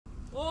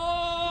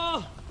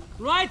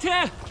라이트!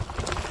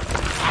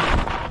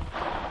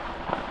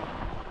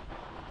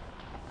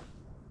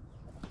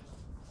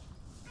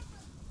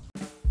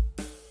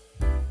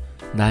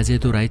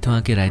 낮에도 라이트와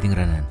함께 라이딩을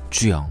하는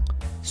주영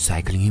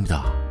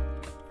사이클링입니다.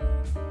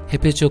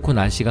 햇볕이 좋고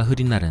날씨가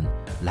흐린 날은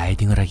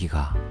라이딩을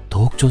하기가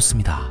더욱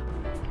좋습니다.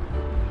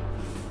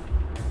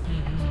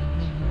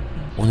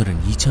 오늘은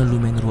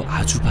 2000루멘으로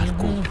아주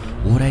밝고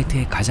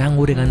오라이트의 가장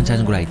오래가는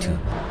자전거 라이트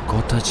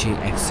고터치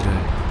X를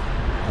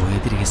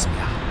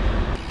보여드리겠습니다.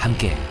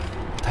 함께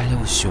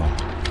달려보시죠.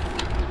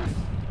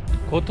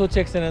 고토치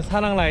X는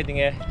산악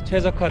라이딩에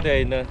최적화되어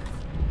있는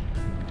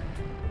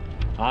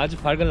아주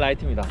밝은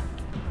라이트입니다.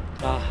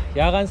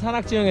 야간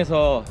산악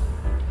지형에서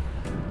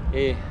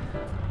이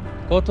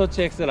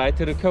고토치 X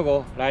라이트를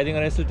켜고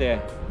라이딩을 했을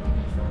때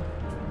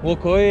뭐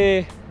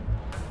거의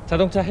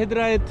자동차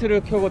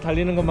헤드라이트를 켜고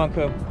달리는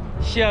것만큼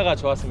시야가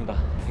좋았습니다.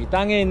 이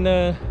땅에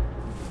있는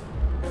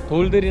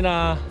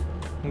돌들이나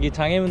이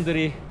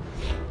장애물들이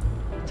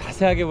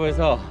자세하게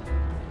보여서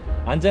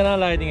안전한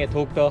라이딩에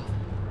더욱더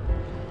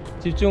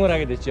집중을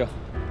하게 됐죠.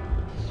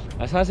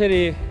 사실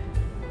이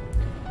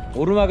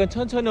오르막은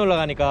천천히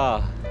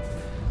올라가니까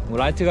뭐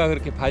라이트가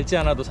그렇게 밝지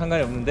않아도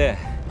상관이 없는데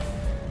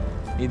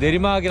이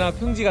내리막이나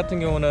평지 같은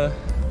경우는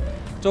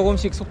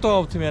조금씩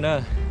속도가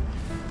붙으면은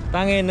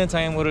땅에 있는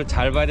장애물을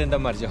잘 봐야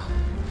된단 말이죠.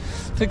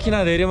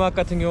 특히나 내리막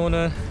같은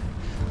경우는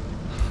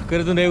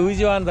그래도 내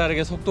의지와는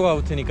다르게 속도가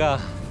붙으니까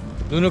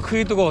눈을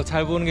크게 뜨고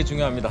잘 보는 게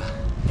중요합니다.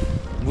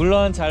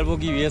 물론 잘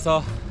보기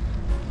위해서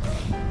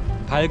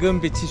밝은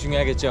빛이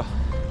중요하겠죠.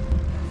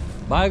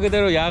 말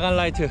그대로 야간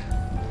라이트,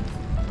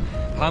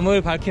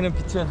 밤을 밝히는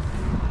빛은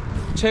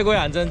최고의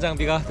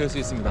안전장비가 될 수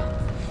있습니다.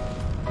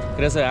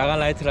 그래서 야간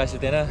라이트를 하실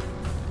때는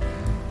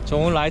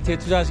좋은 라이트에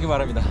투자하시기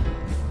바랍니다.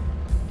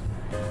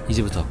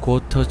 이제부터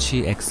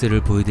고터치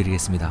X를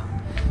보여드리겠습니다.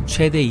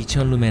 최대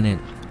 2000루멘은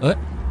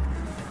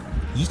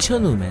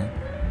 2000루멘?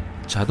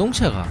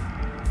 자동차가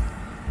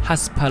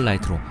핫스팟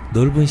라이트로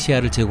넓은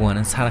시야를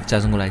제공하는 산악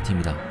자전거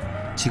라이트입니다.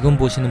 지금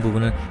보시는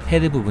부분은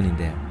헤드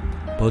부분인데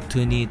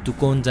버튼이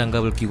두꺼운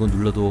장갑을 끼고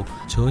눌러도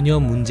전혀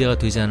문제가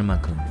되지 않을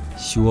만큼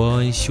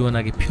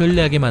시원시원하게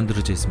편리하게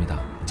만들어져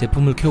있습니다.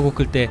 제품을 켜고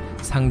끌 때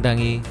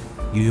상당히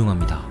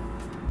유용합니다.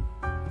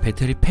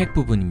 배터리 팩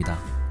부분입니다.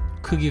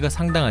 크기가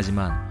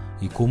상당하지만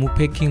이 고무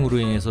패킹으로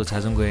인해서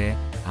자전거에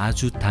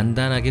아주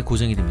단단하게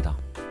고정이 됩니다.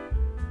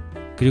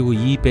 그리고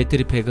이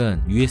배터리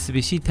팩은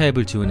USB-C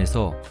타입을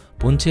지원해서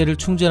본체를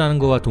충전하는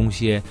것과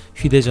동시에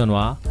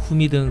휴대전화,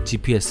 후미등,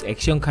 GPS,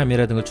 액션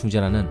카메라 등을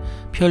충전하는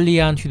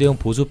편리한 휴대용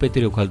보조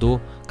배터리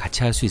역할도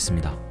같이 할 수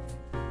있습니다.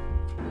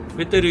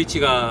 배터리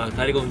위치가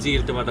다리가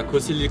움직일 때마다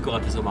거슬릴 것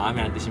같아서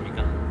마음에 안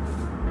드십니까?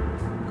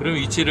 그럼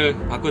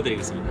위치를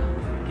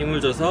바꿔드리겠습니다.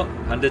 힘을 줘서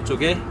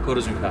반대쪽에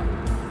걸어줍니다.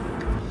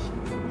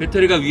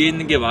 배터리가 위에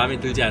있는 게 마음에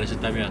들지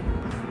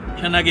않으셨다면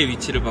편하게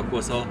위치를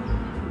바꿔서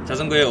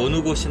자전거의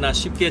어느 곳이나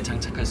쉽게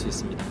장착할 수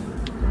있습니다.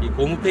 이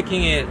고무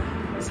패킹에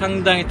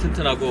상당히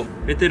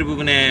튼튼하고 배터리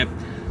부분에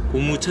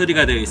고무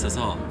처리가 되어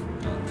있어서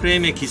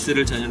프레임의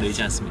기스를 전혀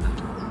내지 않습니다.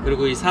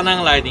 그리고 이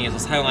산악 라이딩에서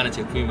사용하는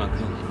제품인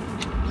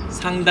만큼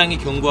상당히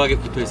견고하게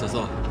붙어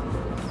있어서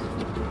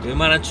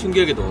웬만한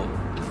충격에도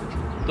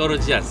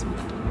떨어지지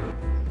않습니다.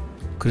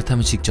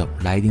 그렇다면 직접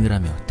라이딩을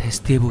하며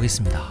테스트해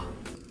보겠습니다.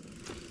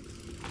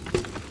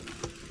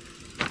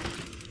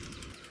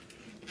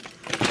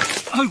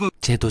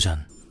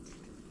 재도전.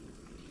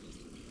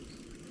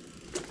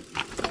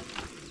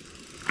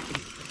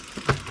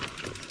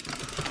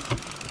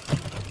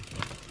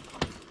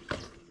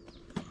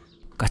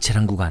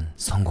 까칠한 구간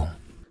성공.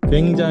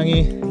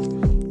 굉장히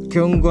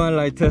견고한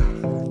라이트,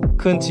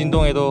 큰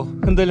진동에도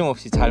흔들림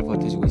없이 잘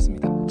버텨주고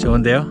있습니다.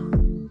 좋은데요?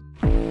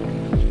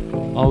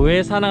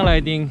 왜 산악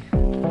라이딩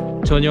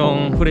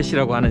전용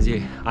후레쉬라고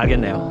하는지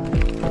알겠네요.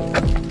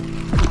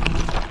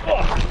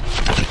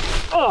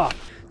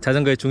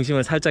 자전거의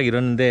중심을 살짝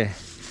잃었는데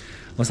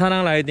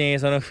산악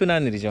라이딩에서는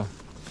흔한 일이죠.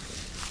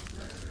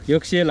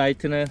 역시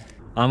라이트는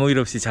아무 일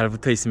없이 잘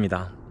붙어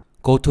있습니다.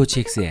 고토치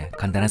X의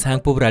간단한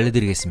사용법을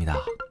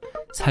알려드리겠습니다.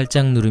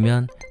 살짝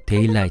누르면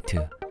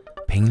데일라이트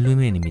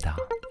 100루멘입니다.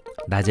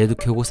 낮에도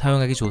켜고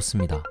사용하기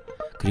좋습니다.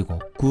 그리고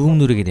꾹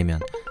누르게 되면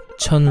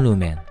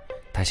 1000루멘,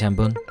 다시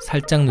한번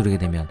살짝 누르게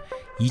되면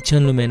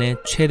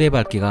 2000루멘의 최대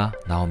밝기가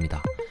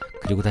나옵니다.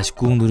 그리고 다시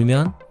꾹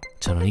누르면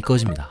전원이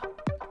꺼집니다.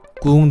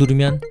 꾹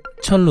누르면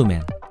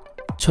 1000루멘,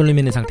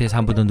 1000루멘의 상태에서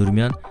한 번 더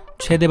누르면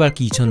최대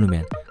밝기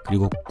 2000루멘,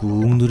 그리고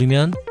꾹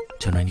누르면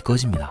전원이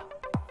꺼집니다.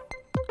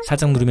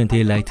 살짝 누르면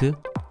데일라이트,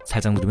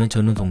 살짝 누르면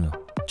전원 동료.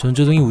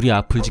 전조등이 우리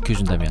앞을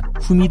지켜준다면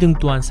후미등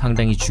또한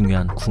상당히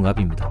중요한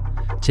궁합입니다.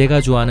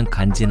 제가 좋아하는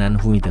간지나는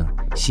후미등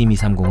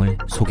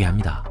C230을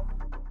소개합니다.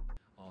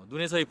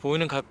 눈에서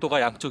보이는 각도가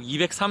양쪽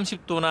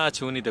 230도나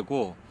지원이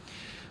되고,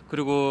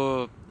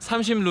 그리고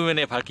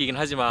 30루멘의 밝기긴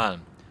하지만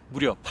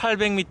무려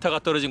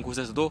 800m가 떨어진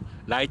곳에서도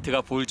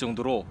라이트가 보일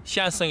정도로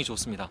시안성이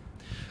좋습니다.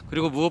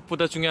 그리고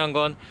무엇보다 중요한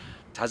건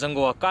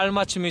자전거와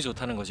깔맞춤이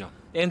좋다는 거죠.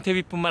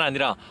 엔테비뿐만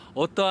아니라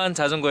어떠한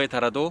자전거에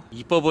달아도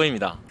이뻐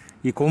보입니다.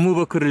 이 고무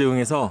버클을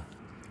이용해서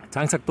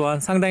장착 또한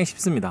상당히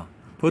쉽습니다.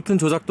 버튼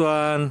조작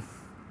또한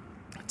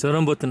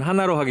전원 버튼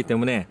하나로 하기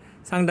때문에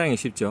상당히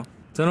쉽죠.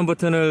 전원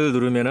버튼을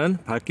누르면은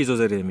밝기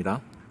조절이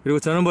됩니다. 그리고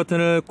전원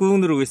버튼을 꾹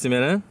누르고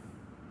있으면은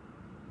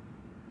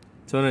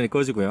전원이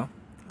꺼지고요.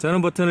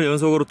 전원 버튼을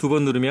연속으로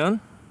 2번 누르면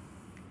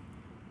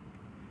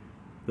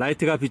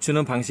라이트가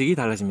비추는 방식이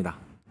달라집니다.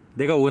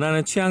 내가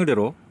원하는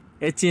취향대로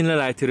엣지 있는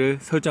라이트를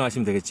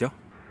설정하시면 되겠죠.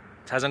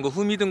 자전거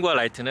후미등과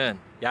라이트는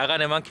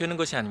야간에만 켜는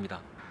것이 아닙니다.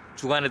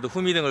 주간에도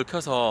후미등을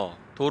켜서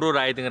도로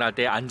라이딩을 할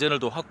때 안전을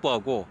더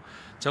확보하고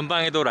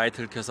전방에도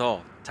라이트를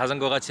켜서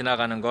자전거가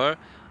지나가는 걸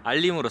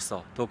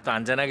알림으로써 더욱더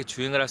안전하게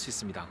주행을 할 수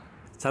있습니다.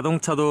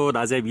 자동차도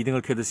낮에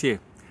미등을 켜듯이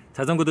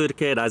자전거도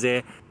이렇게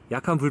낮에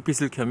약한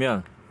불빛을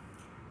켜면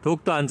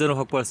더욱더 안전을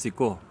확보할 수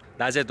있고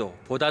낮에도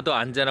보다 더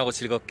안전하고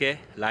즐겁게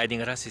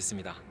라이딩을 할 수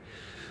있습니다.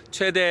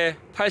 최대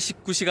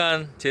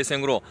 89시간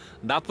재생으로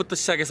낮부터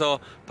시작해서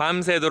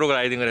밤새도록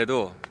라이딩을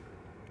해도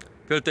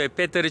별도의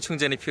배터리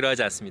충전이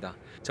필요하지 않습니다.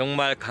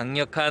 정말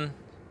강력한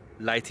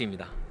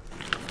라이트입니다.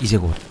 이제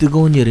곧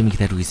뜨거운 여름이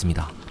기다리고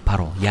있습니다.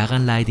 바로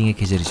야간 라이딩의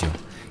계절이죠.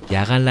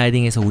 야간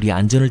라이딩에서 우리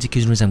안전을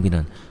지켜주는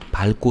장비는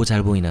밝고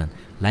잘 보이는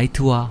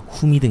라이트와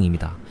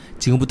후미등입니다.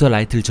 지금부터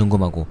라이트를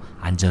점검하고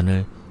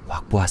안전을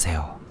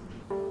확보하세요.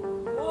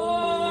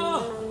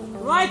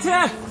 오, 라이트!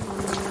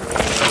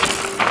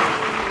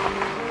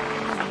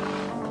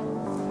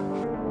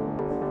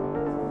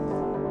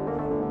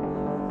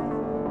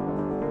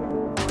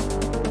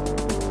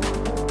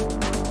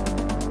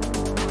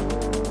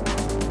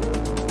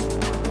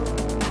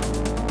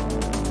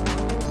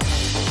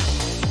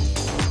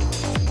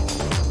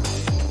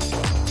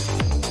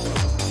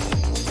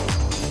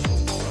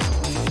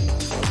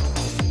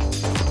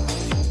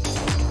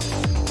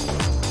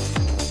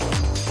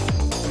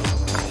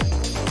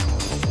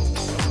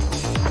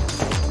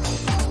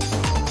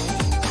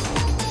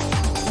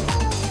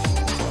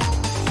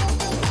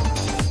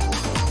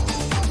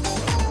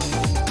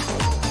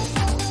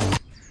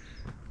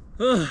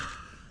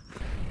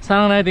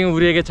 산악 라이딩은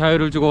우리에게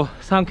자유를 주고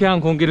상쾌한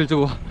공기를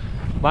주고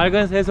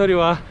맑은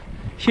새소리와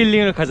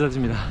힐링을 가져다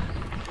줍니다.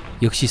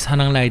 역시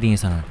산악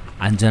라이딩에서는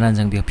안전한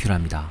장비가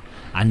필요합니다.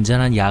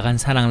 안전한 야간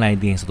산악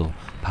라이딩에서도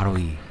바로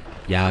이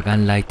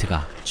야간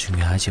라이트가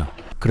중요하죠.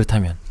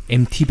 그렇다면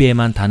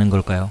MTB에만 다는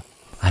걸까요?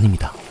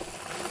 아닙니다.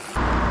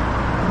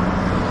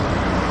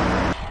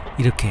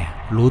 이렇게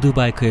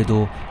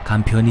로드바이크에도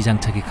간편히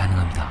장착이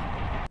가능합니다.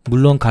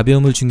 물론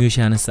가벼움을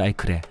중요시하는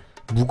사이클에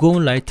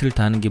무거운 라이트를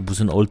다는 게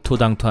무슨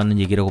얼토당토하는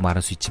얘기라고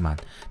말할 수 있지만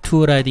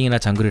투어 라이딩이나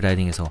장거리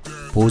라이딩에서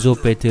보조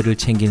배터리를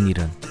챙기는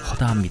일은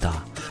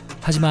허다합니다.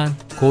 하지만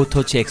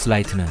고토치 X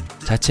라이트는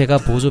자체가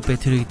보조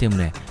배터리이기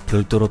때문에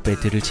별도로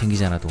배터리를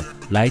챙기지 않아도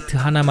라이트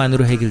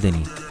하나만으로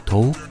해결되니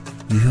더욱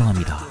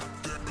유용합니다.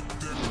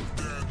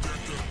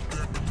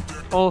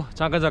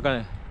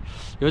 잠깐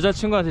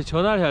여자친구한테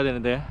전화를 해야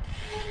되는데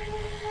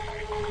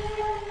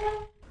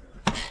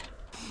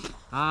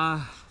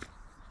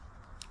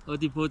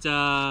어디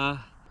보자.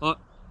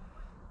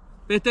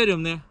 배터리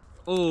없네.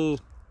 오,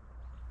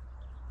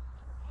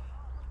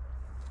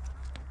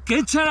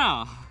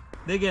 괜찮아.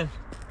 내겐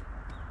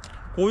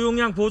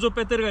고용량 보조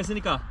배터리가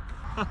있으니까.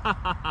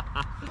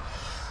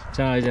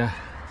 자, 이제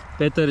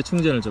배터리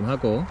충전을 좀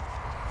하고.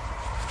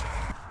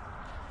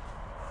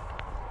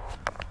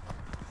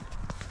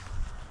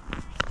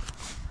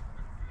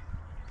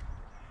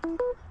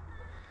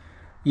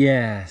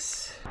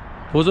 예스.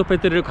 보조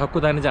배터리를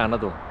갖고 다니지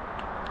않아도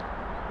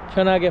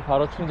편하게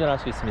바로 충전할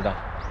수 있습니다.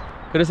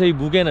 그래서 이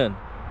무게는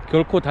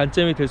결코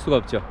단점이 될 수가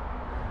없죠.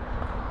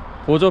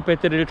 보조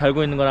배터리를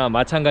달고 있는 거나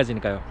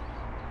마찬가지니까요.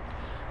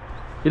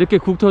 이렇게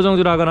국토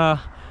정지를 하거나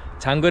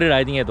장거리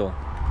라이딩에도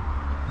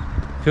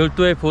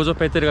별도의 보조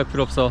배터리가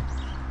필요 없어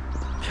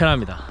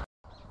편합니다.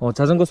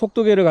 자전거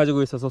속도계를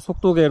가지고 있어서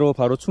속도계로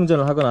바로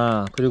충전을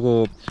하거나,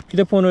 그리고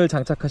휴대폰을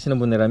장착하시는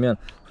분이라면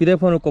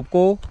휴대폰을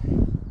꼽고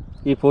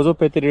이 보조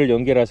배터리를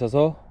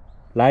연결하셔서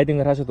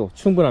라이딩을 하셔도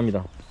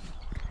충분합니다.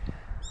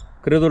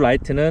 그래도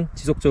라이트는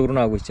지속적으로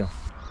나오고 있죠.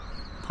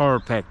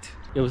 퍼펙트.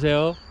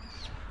 여보세요?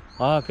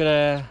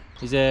 그래,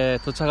 이제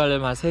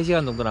도착하려면 한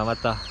 3시간 정도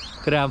남았다.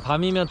 그래, 한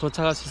밤이면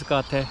도착할 수 있을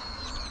것 같아.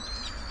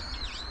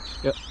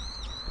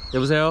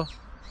 여보세요?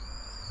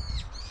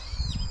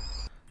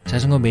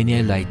 자전거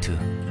매니아의 라이트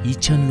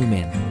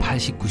 2000루멘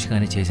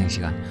 89시간의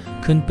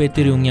재생시간. 큰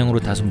배터리 용량으로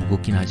다소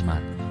무겁긴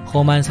하지만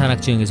험한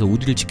산악지형에서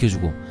우리를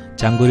지켜주고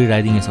장거리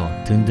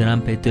라이딩에서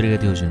든든한 배터리가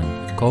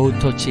되어주는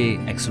고토치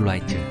X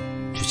라이트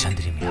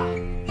추천드립니다.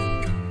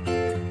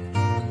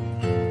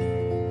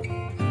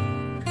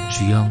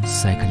 주영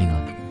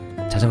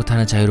사이클링은 자전거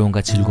타는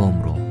자유로움과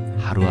즐거움으로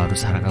하루하루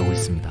살아가고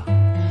있습니다.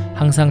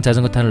 항상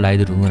자전거 타는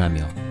라이드를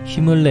응원하며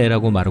힘을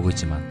내라고 말하고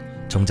있지만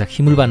정작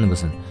힘을 받는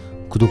것은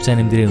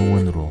구독자님들의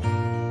응원으로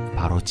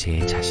바로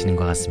제 자신인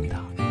것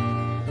같습니다.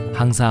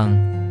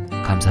 항상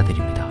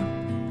감사드립니다.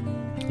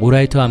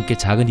 오라이트와 함께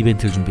작은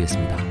이벤트를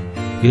준비했습니다.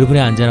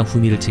 여러분의 안전한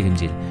후미를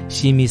책임질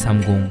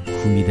CME30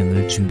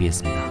 후미등을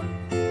준비했습니다.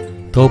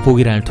 더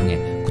보기란을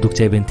통해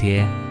구독자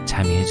이벤트에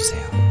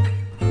참여해주세요.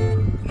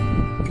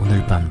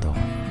 오늘 밤도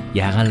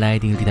야간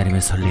라이딩을 기다리며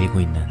설레이고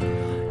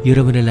있는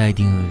여러분의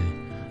라이딩을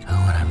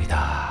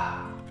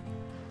응원합니다.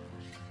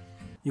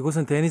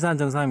 이곳은 대니산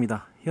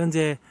정상입니다.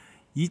 현재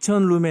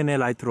 2000 루멘의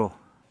라이트로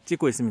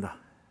찍고 있습니다.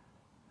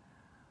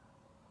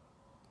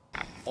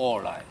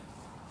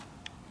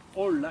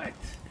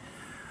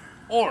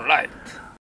 OLIGHT.